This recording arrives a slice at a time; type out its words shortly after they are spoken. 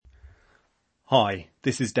Hi,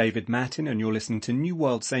 this is David Mattin and you're listening to New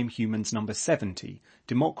World Same Humans number 70,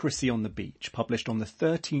 Democracy on the Beach, published on the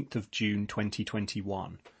 13th of June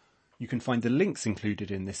 2021. You can find the links included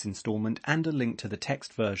in this instalment and a link to the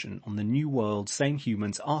text version on the New World Same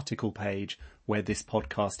Humans article page where this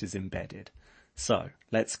podcast is embedded. So,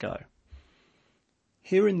 let's go.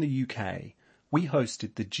 Here in the UK, we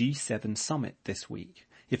hosted the G7 summit this week.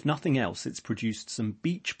 If nothing else, it's produced some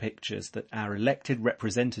beach pictures that our elected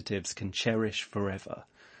representatives can cherish forever.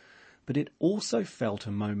 But it also felt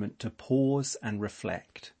a moment to pause and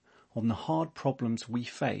reflect on the hard problems we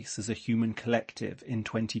face as a human collective in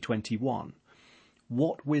 2021,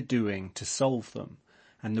 what we're doing to solve them,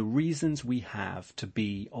 and the reasons we have to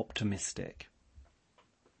be optimistic.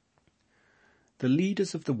 The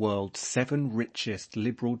leaders of the world's 7 richest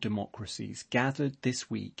liberal democracies gathered this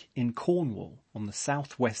week in Cornwall on the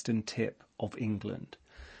southwestern tip of England.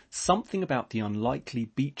 Something about the unlikely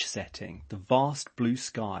beach setting, the vast blue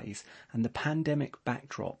skies and the pandemic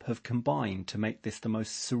backdrop have combined to make this the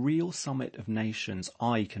most surreal summit of nations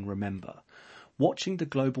I can remember. Watching the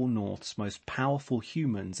global north's most powerful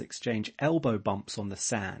humans exchange elbow bumps on the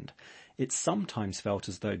sand, it sometimes felt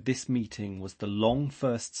as though this meeting was the long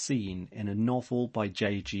first scene in a novel by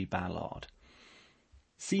J.G. Ballard.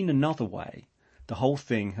 Seen another way, the whole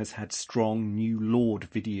thing has had strong New Lord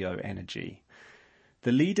video energy.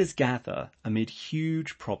 The leaders gather amid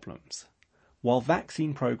huge problems. While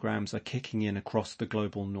vaccine programs are kicking in across the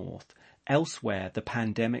global north, elsewhere the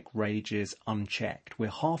pandemic rages unchecked.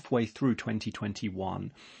 We're halfway through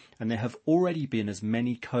 2021 and there have already been as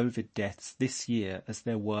many COVID deaths this year as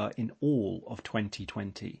there were in all of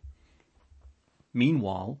 2020.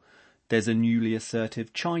 Meanwhile, there's a newly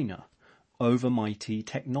assertive China, overmighty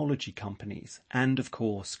technology companies, and of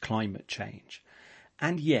course climate change.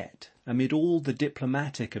 And yet, amid all the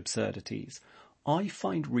diplomatic absurdities, I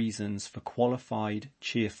find reasons for qualified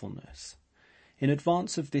cheerfulness. In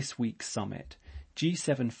advance of this week's summit,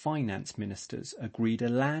 G7 finance ministers agreed a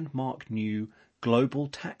landmark new global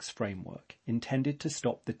tax framework intended to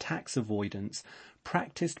stop the tax avoidance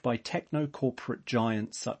practiced by techno-corporate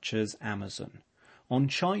giants such as Amazon. On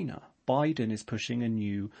China, Biden is pushing a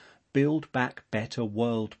new Build Back Better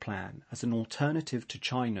World plan as an alternative to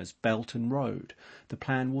China's Belt and Road. The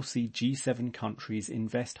plan will see G7 countries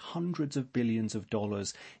invest hundreds of billions of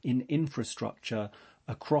dollars in infrastructure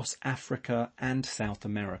across Africa and South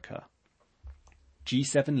America.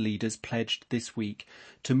 G7 leaders pledged this week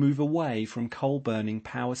to move away from coal-burning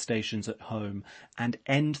power stations at home and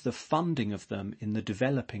end the funding of them in the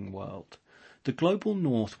developing world. The global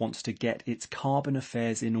north wants to get its carbon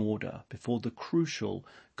affairs in order before the crucial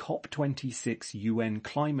COP26 UN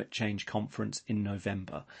climate change conference in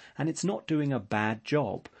November, and it's not doing a bad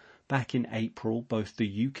job. Back in April, both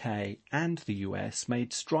the UK and the US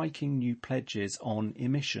made striking new pledges on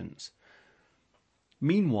emissions.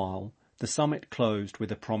 Meanwhile, the summit closed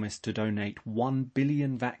with a promise to donate 1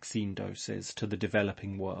 billion vaccine doses to the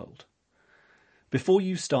developing world. Before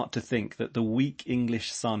you start to think that the weak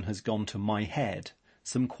English sun has gone to my head,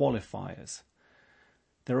 some qualifiers.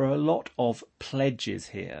 There are a lot of pledges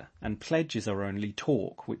here, and pledges are only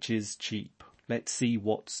talk, which is cheap. Let's see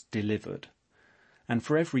what's delivered. And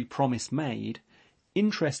for every promise made,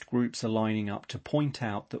 interest groups are lining up to point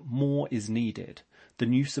out that more is needed. The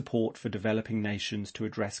new support for developing nations to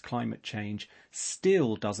address climate change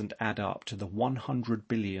still doesn't add up to the 100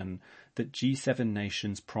 billion that G7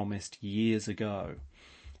 nations promised years ago.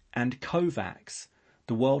 And COVAX,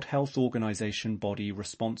 the World Health Organization body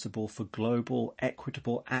responsible for global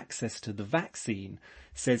equitable access to the vaccine,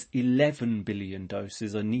 says 11 billion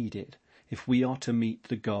doses are needed if we are to meet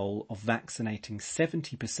the goal of vaccinating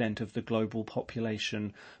 70% of the global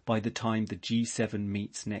population by the time the G7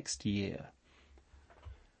 meets next year.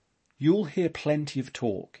 You'll hear plenty of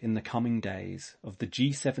talk in the coming days of the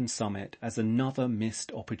G7 summit as another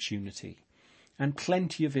missed opportunity, and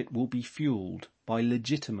plenty of it will be fueled by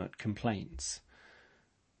legitimate complaints.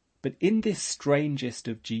 But in this strangest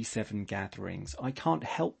of G7 gatherings, I can't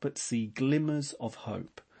help but see glimmers of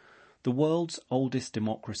hope. The world's oldest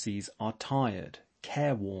democracies are tired,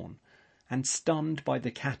 careworn, and stunned by the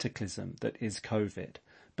cataclysm that is COVID.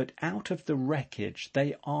 But out of the wreckage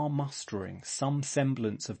they are mustering some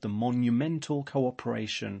semblance of the monumental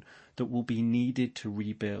cooperation that will be needed to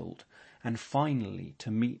rebuild, and finally to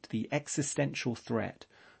meet the existential threat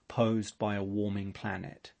posed by a warming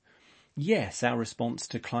planet. Yes, our response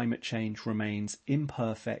to climate change remains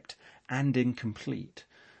imperfect and incomplete,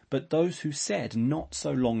 but those who said not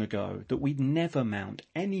so long ago that we'd never mount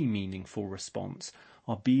any meaningful response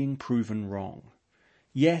are being proven wrong.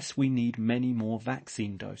 Yes, we need many more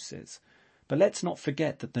vaccine doses, But let's not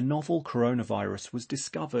forget that the novel coronavirus was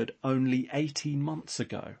discovered only 18 months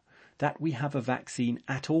ago. That we have a vaccine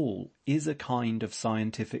at all is a kind of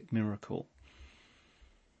scientific miracle.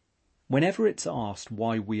 Whenever it's asked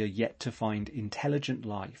why we are yet to find intelligent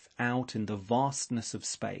life out in the vastness of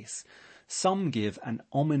space, some give an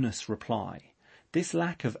ominous reply. This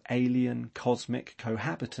lack of alien cosmic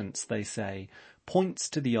cohabitance, they say, points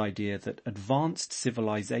to the idea that advanced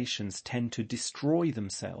civilizations tend to destroy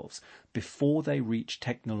themselves before they reach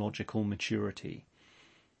technological maturity.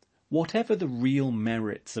 Whatever the real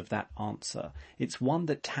merits of that answer, it's one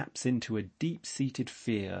that taps into a deep-seated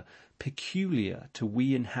fear peculiar to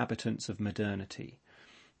we inhabitants of modernity.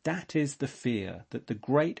 That is the fear that the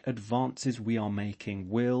great advances we are making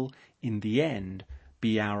will, in the end,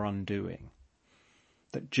 be our undoing.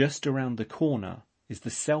 That just around the corner is the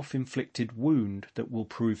self-inflicted wound that will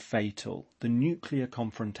prove fatal, the nuclear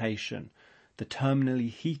confrontation, the terminally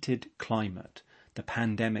heated climate, the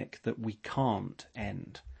pandemic that we can't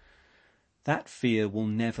end. That fear will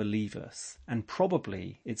never leave us, and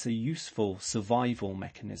probably it's a useful survival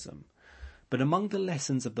mechanism. But among the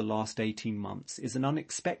lessons of the last 18 months is an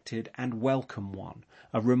unexpected and welcome one,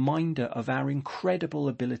 a reminder of our incredible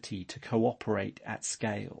ability to cooperate at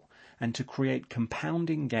scale and to create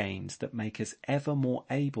compounding gains that make us ever more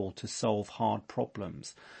able to solve hard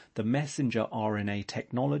problems. The messenger RNA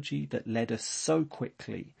technology that led us so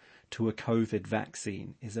quickly to a COVID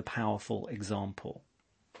vaccine is a powerful example.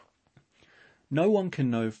 No one can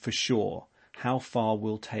know for sure how far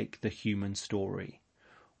we'll take the human story,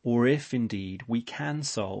 or if indeed we can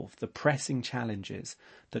solve the pressing challenges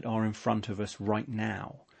that are in front of us right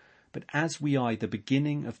now. But as we eye the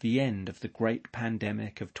beginning of the end of the great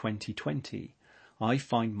pandemic of 2020, I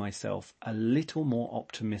find myself a little more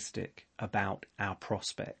optimistic about our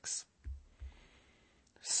prospects.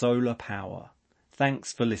 Solar power.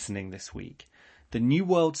 Thanks for listening this week. The New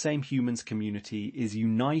World Same Humans community is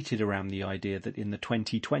united around the idea that in the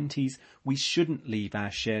 2020s we shouldn't leave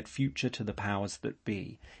our shared future to the powers that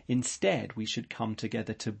be. Instead, we should come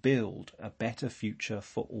together to build a better future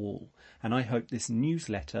for all. And I hope this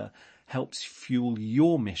newsletter helps fuel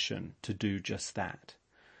your mission to do just that.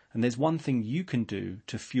 And there's one thing you can do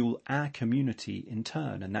to fuel our community in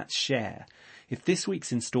turn, and that's share. If this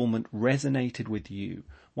week's instalment resonated with you,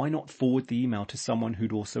 why not forward the email to someone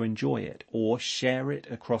who'd also enjoy it, or share it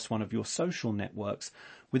across one of your social networks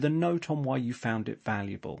with a note on why you found it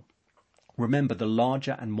valuable. Remember, the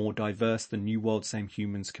larger and more diverse the New World Same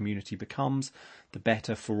Humans community becomes, the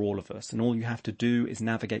better for all of us. And all you have to do is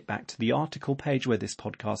navigate back to the article page where this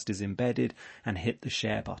podcast is embedded and hit the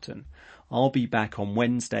share button. I'll be back on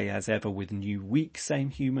Wednesday as ever with New Week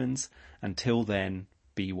Same Humans. Until then,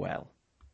 be well.